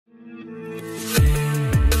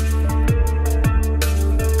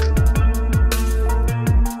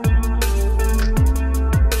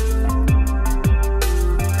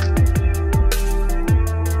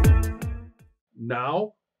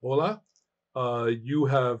You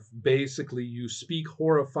have basically, you speak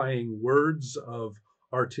horrifying words of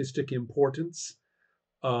artistic importance,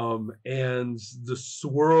 and the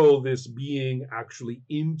swirl this being actually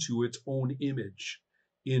into its own image,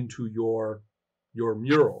 into your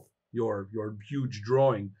mural, your huge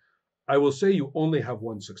drawing. I will say you only have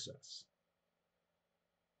one success,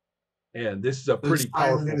 and this is a It's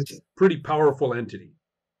time limited. pretty powerful entity.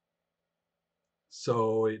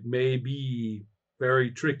 So it may be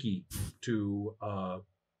very tricky to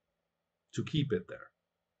keep it there.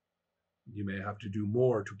 You may have to do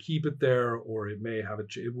more to keep it there, or it may have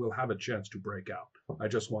it will have a chance to break out. I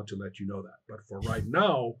just want to let you know that. But for right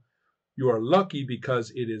now, you are lucky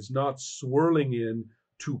because it is not swirling in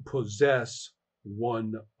to possess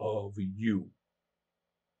one of you.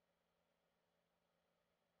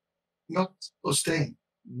 Not Ostain.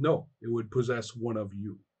 No, it would possess one of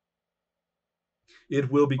you.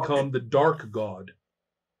 It will become the dark god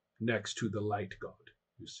next to the light god,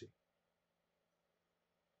 you see.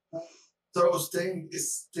 So Ostain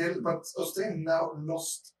is still, but Ostain now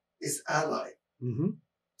lost his ally. Mm-hmm.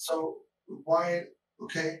 So why?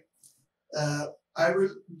 Okay, I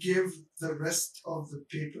will give the rest of the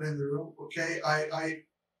people in the room. Okay,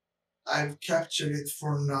 I've captured it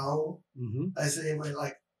for now. Mm-hmm. I say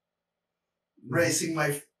like raising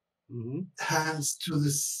my hands to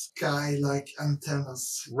the sky like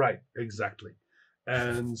antennas. Right, exactly.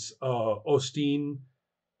 And Osteen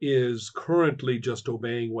is currently just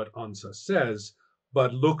obeying what Ansa says,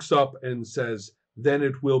 but looks up and says, then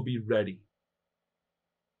it will be ready.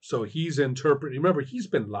 So he's interpreting, remember, he's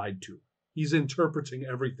been lied to. He's interpreting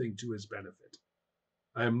everything to his benefit.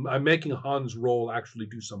 I'm making Hans Roll actually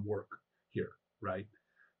do some work here, right?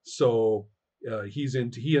 So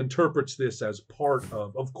he interprets this as part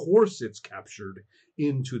of course it's captured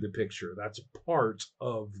into the picture. That's part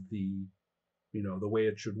of the, the way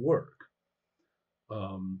it should work.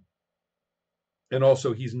 And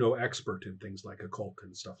also he's no expert in things like occult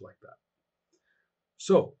and stuff like that.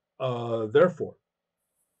 So therefore,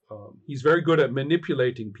 he's very good at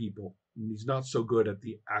manipulating people, and he's not so good at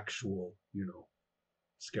the actual,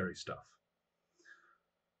 scary stuff.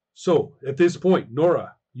 So at this point,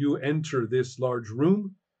 Nora, you enter this large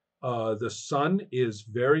room. The sun is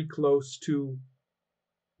very close to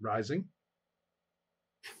rising.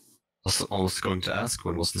 I was going to ask,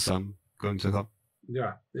 when was the sun going to come?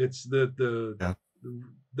 Yeah, it's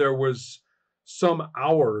there was some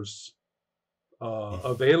hours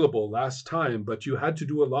available last time, but you had to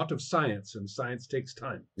do a lot of science, and science takes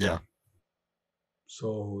time. Yeah.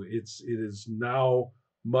 So it is now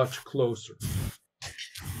much closer.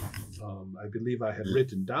 I believe I had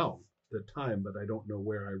written down the time, but I don't know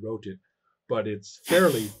where I wrote it. But it's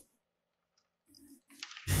fairly...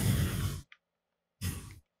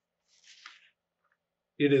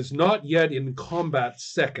 It is not yet in combat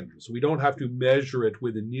seconds. We don't have to measure it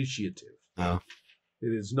with initiative. Oh.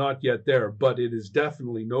 It is not yet there, but it is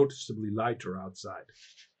definitely noticeably lighter outside.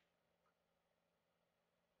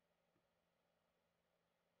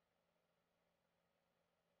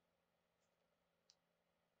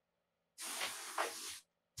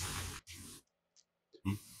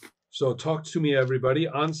 So talk to me, everybody.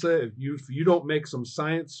 Ansa, if you don't make some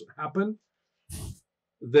science happen,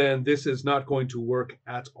 then this is not going to work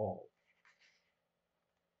at all.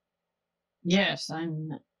 Yes, I'm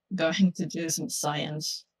going to do some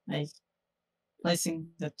science, like placing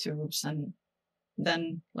the tubes, and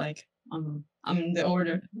then like the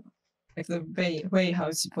order, like the way how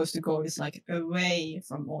it's supposed to go is like away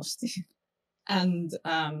from Austin. And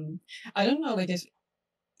I don't know, like it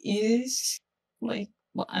is like,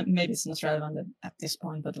 well, maybe it's not relevant at this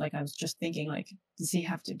point, but like I was just thinking, like, does he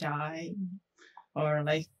have to die, or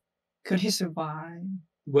like could he survive?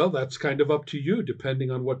 Well, that's kind of up to you,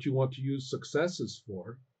 depending on what you want to use successes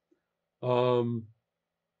for.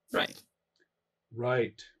 Right.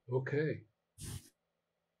 Right. Okay.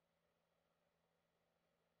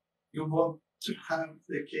 You want to have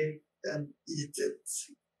the cake and eat it.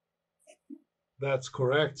 That's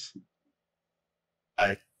correct.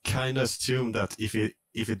 I kind of assume that if it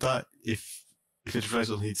tries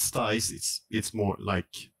on its dice, it's more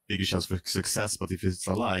like bigger chance for success. But if it's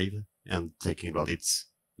alive and taking about, it's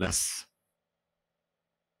less.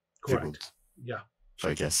 Correct. Difficult. Yeah. So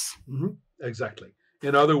I guess. Mm-hmm. Exactly.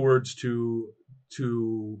 In other words, to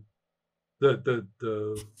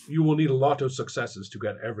the you will need a lot of successes to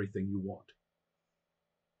get everything you want.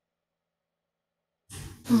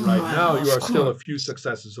 Right now, you are still a few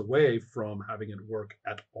successes away from having it work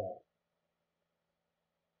at all.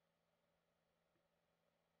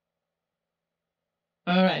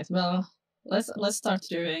 All right. Well, let's start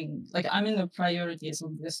doing, like, I mean, the priorities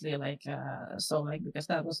obviously, like, so, like, because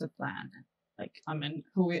that was the plan. Like, I mean,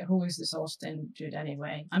 who is this Austin dude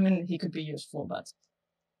anyway? I mean, he could be useful, but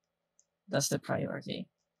that's the priority.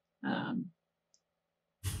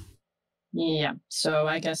 Yeah, so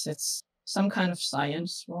I guess it's some kind of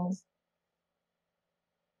science role.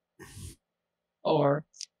 Or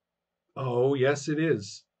Oh, yes, it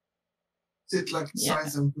is. Is it like Yeah.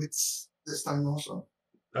 science and wits this time also?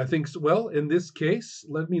 I think so. Well, in this case,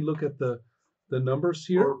 let me look at the numbers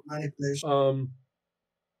here. Or manipulation?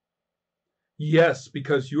 Yes,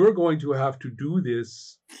 because you're going to have to do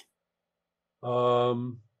this.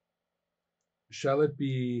 Shall it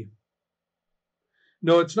be?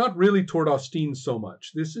 No, it's not really toward Austin so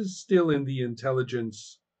much. This is still in the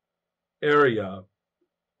intelligence area,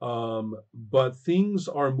 but things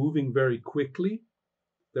are moving very quickly.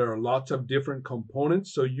 There are lots of different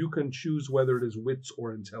components, so you can choose whether it is wits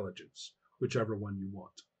or intelligence, whichever one you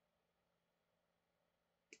want.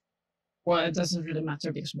 Well, it doesn't really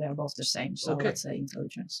matter because they're both the same. So Okay. let's say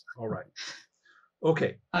intelligence. All right.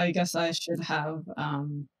 Okay. I guess I should have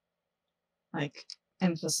like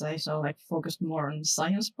emphasize or like focus more on the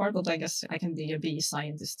science part, but I guess I can be a bee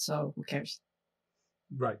scientist, so who cares?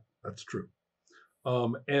 Right. That's true.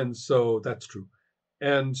 And so that's true.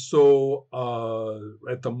 And so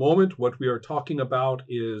at the moment, what we are talking about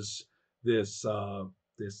is this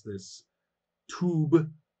this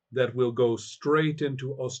tube that will go straight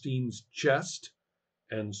into Austin's chest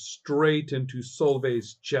and straight into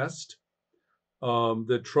Solvay's chest.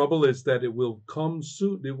 The trouble is that it will come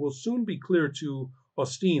soon. It will soon be clear to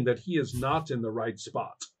Austin that he is not in the right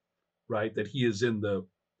spot, right? That he is in the.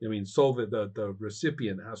 I mean, Solvay, the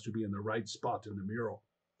recipient has to be in the right spot in the mural.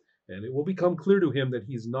 And it will become clear to him that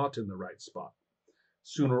he's not in the right spot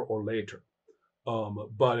sooner or later.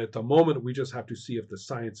 But at the moment, we just have to see if the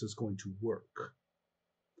science is going to work.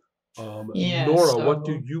 Yeah, Nora, what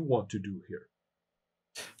do so- you want to do here?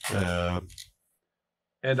 Yeah,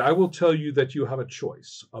 And I will tell you that you have a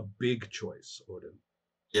choice, a big choice, Odin.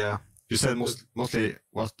 you said mostly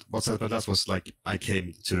what said that was like I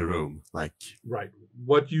came to the room, like Right.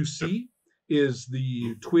 What you see is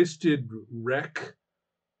the twisted wreck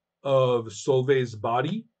of Solvay's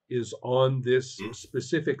body is on this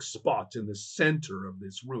specific spot in the center of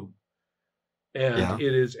this room. And Yeah.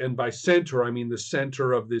 it is, and by center, I mean the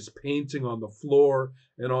center of this painting on the floor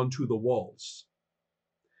and onto the walls.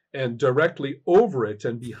 And directly over it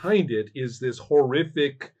and behind it is this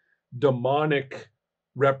horrific, demonic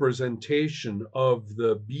representation of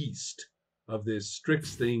the beast, of this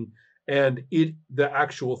Strix thing. And the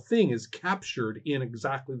actual thing is captured in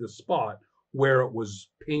exactly the spot where it was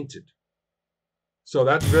painted. So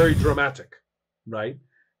that's very dramatic, right?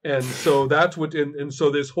 And so that's what, and so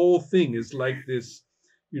this whole thing is like this,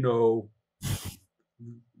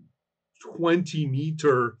 20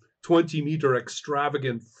 meter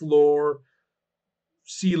extravagant floor,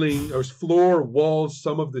 ceiling, or floor, walls,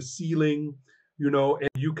 some of the ceiling, and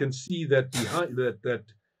you can see that behind that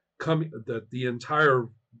the entire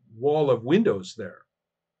wall of windows there.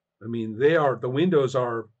 I mean, the windows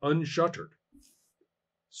are unshuttered.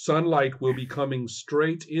 Sunlight will be coming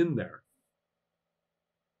straight in there.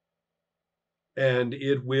 And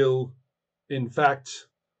it will, in fact,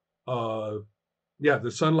 the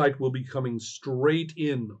sunlight will be coming straight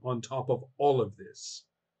in on top of all of this.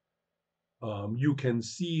 You can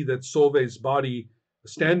see that Solvay's body,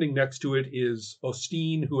 standing next to it is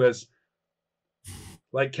Austin, who has,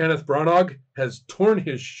 like Kenneth Branagh, has torn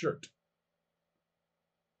his shirt.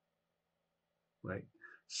 Right.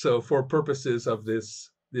 So for purposes of this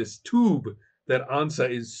tube that Ansa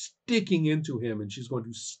is sticking into him, and she's going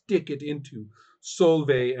to stick it into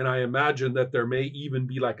Solvay, and I imagine that there may even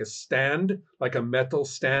be like a stand, like a metal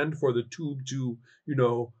stand for the tube to,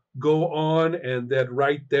 go on, and that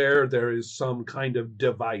right there is some kind of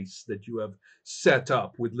device that you have set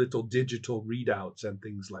up with little digital readouts and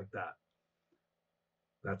things like that.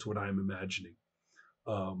 That's what I'm imagining.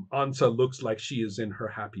 Ansa looks like she is in her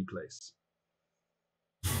happy place.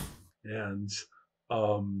 And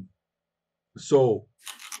so,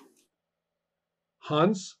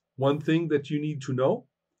 Hans, one thing that you need to know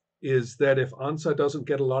is that if Ansa doesn't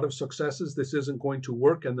get a lot of successes, this isn't going to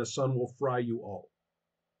work and the sun will fry you all.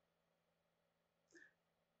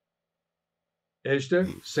 Ejder,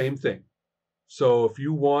 same thing. So if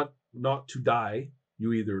you want not to die,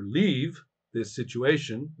 you either leave this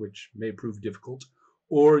situation, which may prove difficult,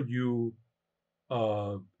 or you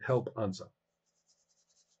help Ansa.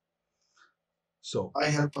 So I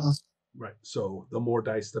help us. right. So the more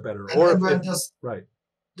dice, the better. And, Or and if when it, does right.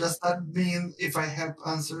 that mean if I help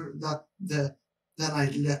answer that then I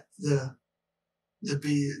let the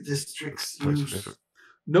the districts use?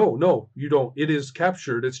 No, you don't. It is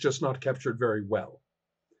captured. It's just not captured very well.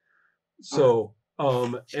 So,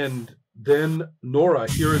 and then Nora,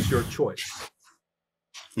 here is your choice.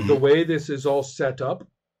 The way this is all set up,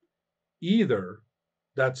 either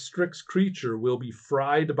that Strix creature will be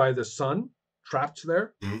fried by the sun, trapped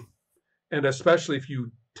there, and especially if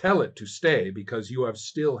you tell it to stay, because you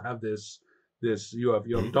still have this you have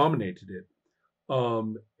dominated it.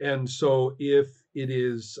 And so if it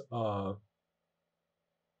is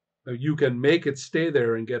you can make it stay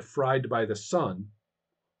there and get fried by the sun,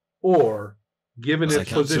 or given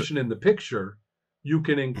its position in the picture, you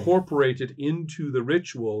can incorporate it into the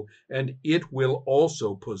ritual, and it will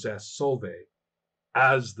also possess Solveig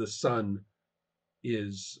as the sun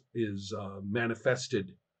is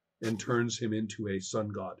manifested and turns him into a sun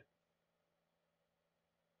god.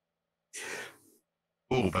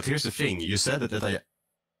 Oh, but here's the thing. You said that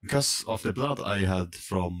because of the blood I had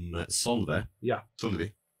from Solveig,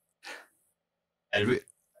 I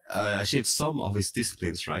achieved some of his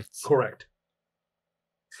disciplines, right? Correct.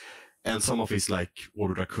 And some of his like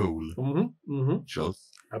Order Cool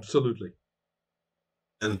shows. Absolutely.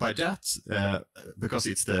 And by that, because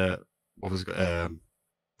it's the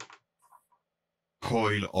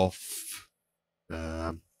coil of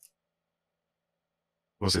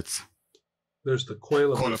was it? There's the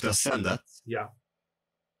coil of the Ascendant. Yeah.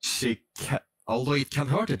 She although it can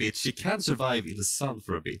hurt a bit, she can survive in the sun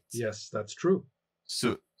for a bit. Yes, that's true.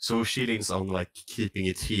 So she leans on like keeping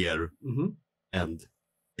it here and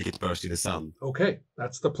make it burst in the sun. Okay,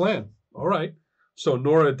 that's the plan. All right. So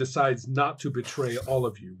Nora decides not to betray all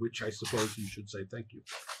of you, which I suppose you should say thank you.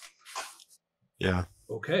 Yeah.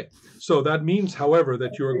 Okay. So that means, however,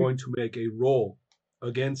 that you are going to make a roll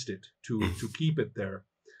against it to keep it there.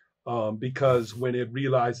 Because when it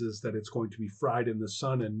realizes that it's going to be fried in the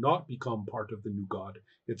sun and not become part of the new god,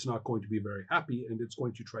 it's not going to be very happy, and it's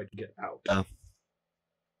going to try to get out.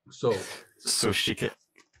 So she can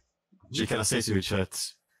say to it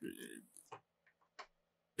that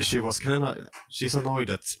she's annoyed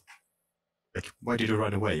that, like, why did you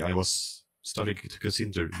run away? I was starting to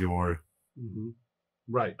consider your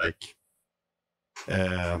right, like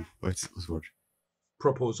what's the word?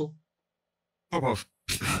 Proposal.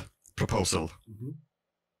 Proposal.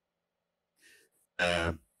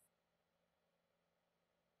 And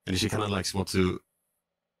she kind of likes want to.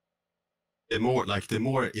 The more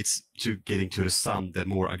it's to getting to the sun, the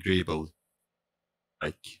more agreeable.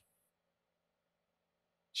 Like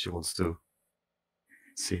she wants to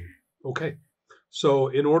see. Okay, so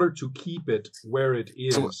in order to keep it where it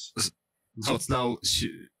is, so it's now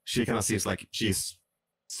she kind of seems like she's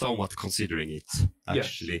somewhat considering it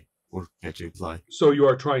actually. Yes. Or can you imply? So you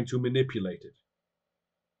are trying to manipulate it.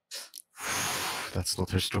 That's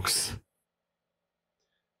not her strokes.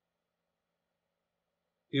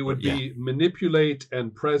 It would be manipulate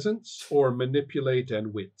and presence, or manipulate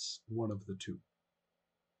and wits. One of the two.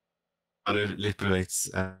 Manipulates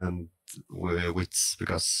and wits,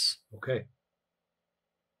 because. Okay.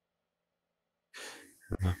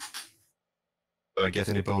 Do I get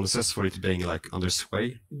any bonuses for it being like under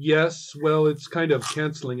sway? Yes, well, it's kind of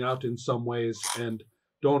canceling out in some ways, and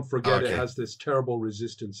don't forget it has this terrible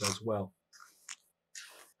resistance as well.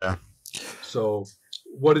 Yeah. So,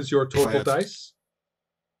 what is your total dice?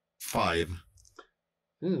 5.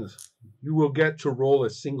 You will get to roll a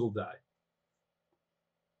single die.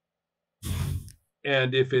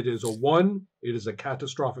 And if it is a 1, it is a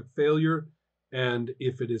catastrophic failure, and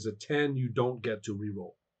if it is a 10, you don't get to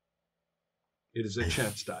reroll. It is a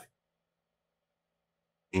chance die.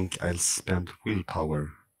 I think I'll spend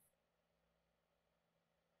willpower.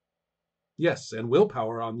 Yes, and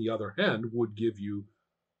willpower, on the other hand, would give you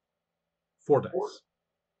 4 dice.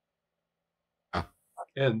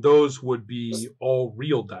 And those would be all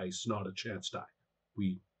real dice, not a chance die.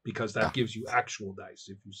 Because that gives you actual dice,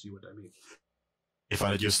 if you see what I mean. If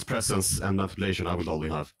I use presence and manipulation, I would only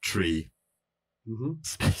have 3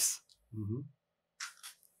 space.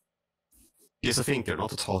 He's a thinker,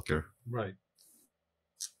 not a talker. Right.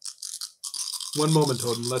 One moment,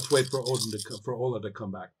 Odin. Let's wait for Ola to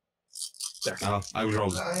come back. There. I will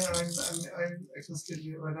roll. I can still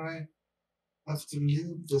hear when I have to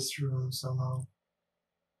leave this room somehow.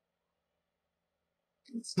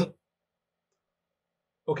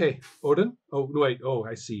 Okay, Odin? Oh, wait. Oh,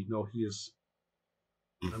 I see. No, he is.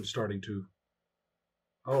 I'm starting to.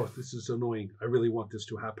 Oh, this is annoying. I really want this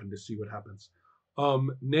to happen to see what happens.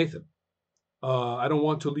 Nathan. I don't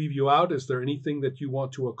want to leave you out. Is there anything that you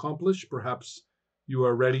want to accomplish? Perhaps you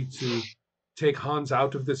are ready to take Hans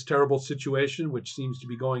out of this terrible situation, which seems to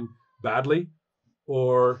be going badly,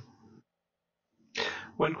 or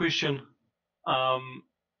One question.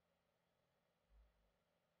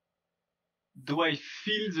 Do I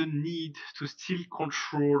feel the need to still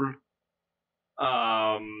control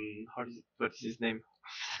what is his name?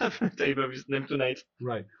 I love his name tonight.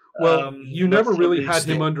 Right. Well, you never not really so had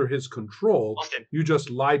him big. under his control. Austin. You just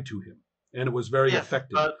lied to him, and it was very Yes,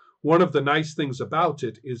 effective. but One of the nice things about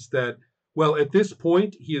it is that, well, at this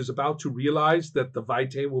point, he is about to realize that the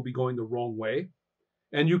Vitae will be going the wrong way,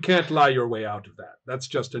 and you can't lie your way out of that. That's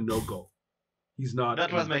just a no-go. He's not.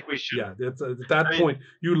 that was my question. Yeah, that's, at that I mean- point,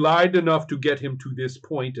 you lied enough to get him to this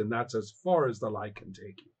point, and that's as far as the lie can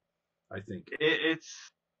take you, I think.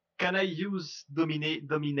 It's can I use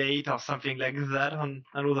dominate or something like that on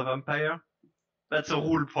another vampire? That's a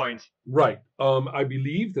rule point. Right. I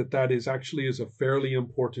believe that is actually a fairly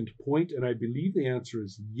important point, and I believe the answer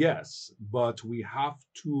is yes. But we have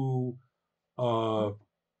to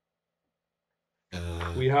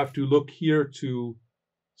look here to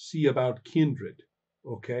see about kindred.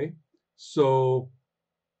 Okay. So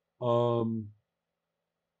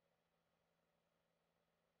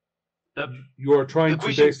you are trying to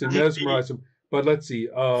question basically is- mesmerize him. But let's see.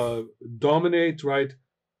 Dominate, right?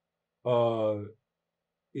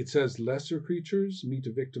 It says lesser creatures meet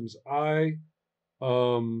a victim's eye.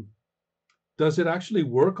 Does it actually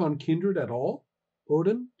work on kindred at all?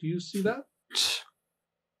 Odin, do you see that?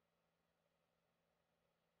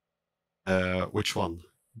 Which one?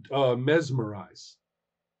 Mesmerize.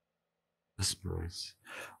 Mesmerize.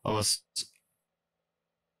 I was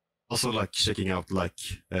also like checking out like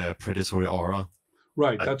predatory aura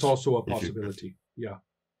Right, Like, that's also a if you- possibility. Yeah.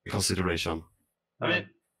 consideration. I mean,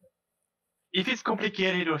 if it's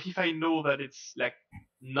complicated or if I know that it's like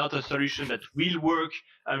not a solution that will work,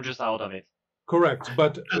 I'm just out of it. Correct,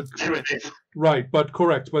 but Just deal with it. right, but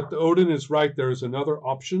correct. But Odin is right. There is another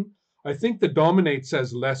option. I think the dominate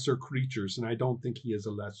says lesser creatures, and I don't think he is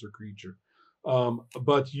a lesser creature.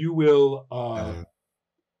 But you will.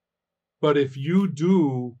 But if you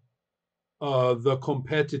do the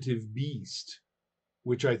competitive beast,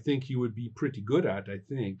 which I think you would be pretty good at, I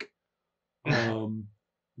think,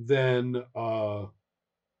 then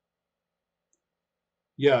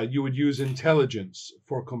yeah, you would use intelligence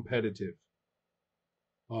for competitive.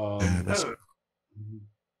 That's-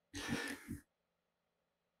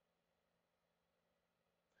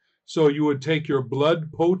 So you would take your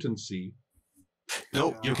blood potency.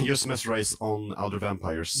 No, you can use mesmerize on other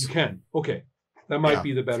vampires You can. Okay. That might Yeah,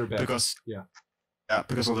 be the better bet. because Yeah.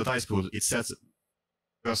 because on the dice pool it says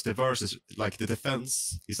because the verse is like the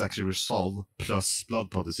defense is actually resolve plus blood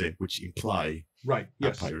potency, which imply Right.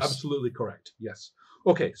 Yes. vampires. Absolutely correct. Yes.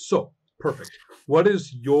 Okay. So perfect. What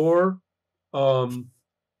is your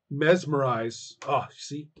mesmerize? Oh,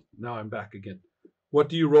 see, now I'm back again. What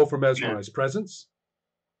do you roll for mesmerize? Presence?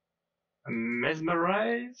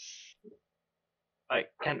 Mesmerize? I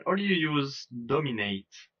can only use dominate.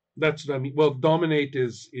 That's what I mean. Well, dominate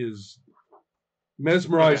is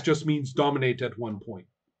mesmerize Okay. just means dominate at one point.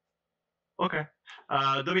 Okay.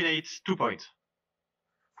 Dominate 2 points.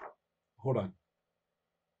 Hold on.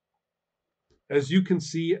 As you can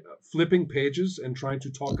see, flipping pages and trying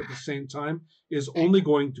to talk at the same time is only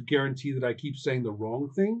going to guarantee that I keep saying the wrong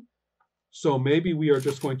thing. So maybe we are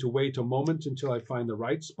just going to wait a moment until I find the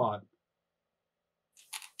right spot